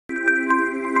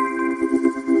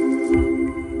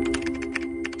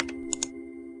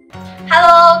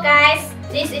Hello guys,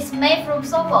 this is May from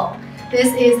Sovol.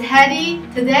 This is Hedy.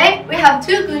 Today we have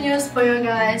two good news for you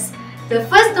guys. The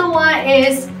first one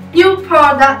is new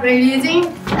product releasing,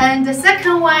 and the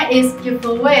second one is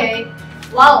giveaway.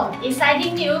 Wow,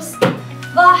 exciting news!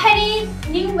 For Hedy,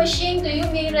 new machine, do you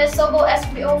mean the Sovol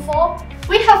SO-2?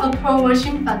 We have a pro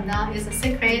version, but now it's a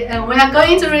secret, and we are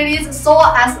going to release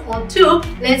Sovol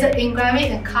SO-2 Laser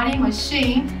Engraving and Cutting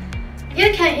Machine.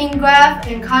 It can engrave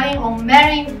and cutting on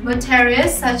many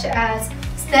materials such as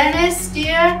stainless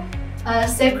steel,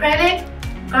 acrylic,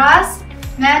 glass,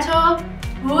 metal,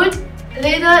 wood,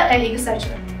 leather, and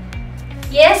etc.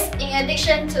 Yes, in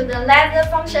addition to the laser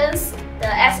functions,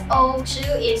 the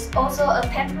SO-2 is also a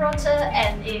pen plotter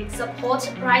and it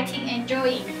supports writing and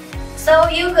drawing. So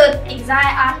you could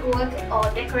design artwork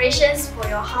or decorations for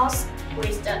your house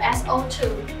with the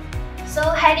SO-2. So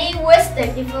Hedy, what's the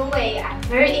giveaway? I'm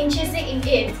very interested in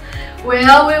it.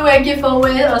 Well, we will give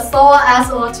away a Sovol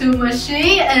SO-2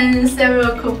 machine and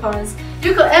several coupons.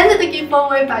 You could enter the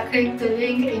giveaway by clicking the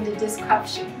link in the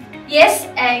description. Yes,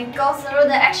 and go through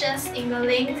the actions in the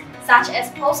link, such as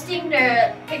posting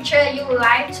the picture you would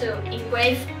like to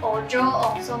engrave or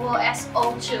draw on Sovol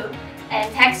SO-2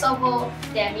 and tag Sovol,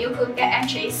 then you could get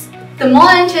entries. The more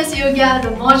entries you get,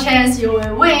 the more chance you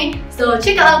will win. So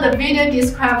check out the video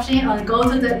description and go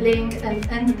to the link and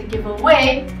enter the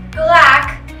giveaway. Good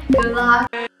luck! Good luck!